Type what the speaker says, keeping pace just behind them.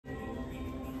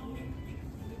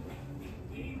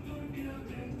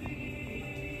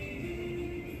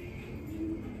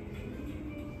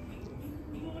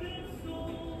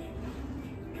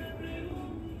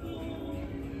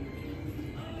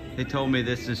They told me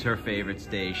this is her favorite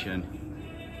station.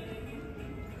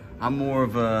 I'm more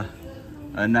of a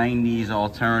 90s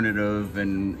alternative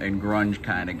and grunge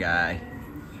kind of guy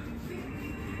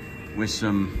with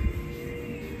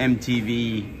some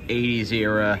MTV 80s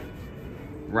era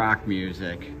rock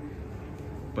music.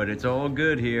 But it's all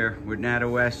good here with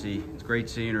Nadowessi. It's great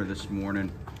seeing her this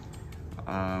morning.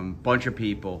 Bunch of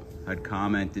people had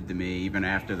commented to me even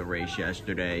after the race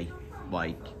yesterday,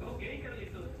 like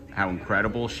how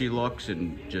incredible she looks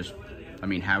and just, I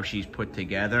mean, how she's put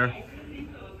together.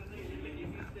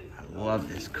 I love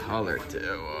this color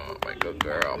too. Oh, my good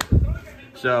girl.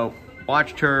 So,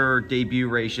 watched her debut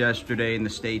race yesterday in the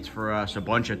States for us a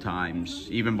bunch of times,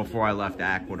 even before I left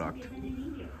Aqueduct.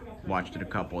 Watched it a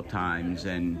couple of times,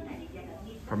 and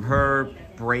from her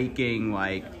braking,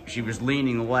 like she was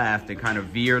leaning left and kind of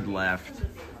veered left,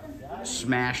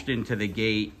 smashed into the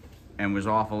gate and was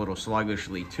off a little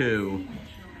sluggishly too.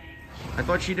 I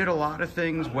thought she did a lot of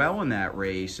things well in that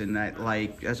race, and that,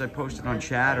 like, as I posted on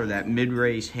Chatter, that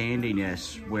mid-race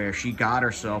handiness where she got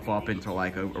herself up into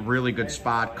like a really good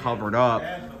spot, covered up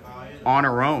on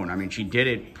her own. I mean, she did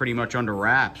it pretty much under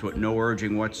wraps with no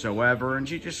urging whatsoever, and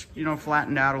she just, you know,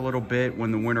 flattened out a little bit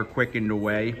when the winner quickened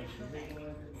away.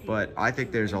 But I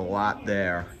think there's a lot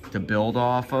there to build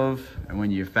off of, and when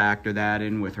you factor that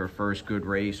in with her first good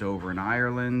race over in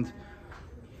Ireland,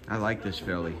 I like this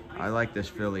filly. I like this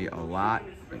filly a lot.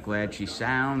 I'm glad she's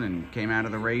sound and came out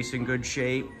of the race in good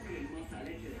shape.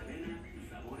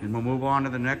 And we'll move on to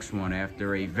the next one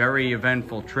after a very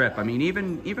eventful trip. I mean,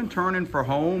 even turning for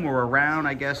home or around,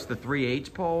 I guess, the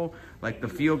 3/8 pole, like the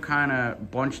field kind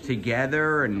of bunched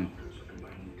together, and,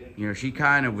 you know, she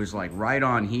kind of was like right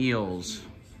on heels.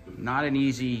 Not an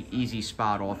easy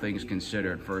spot, all things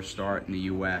considered, for a start in the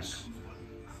U.S.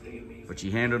 But she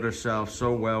handled herself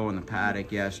so well in the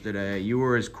paddock yesterday. You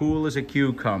were as cool as a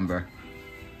cucumber.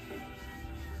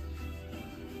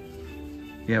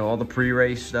 Yeah, all the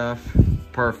pre-race stuff,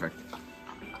 perfect.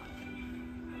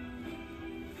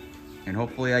 And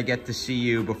hopefully I get to see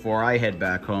you before I head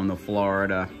back home to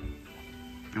Florida.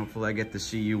 Hopefully I get to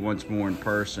see you once more in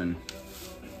person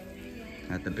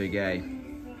at the Big A.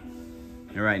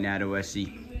 All right,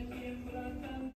 Nadowessi.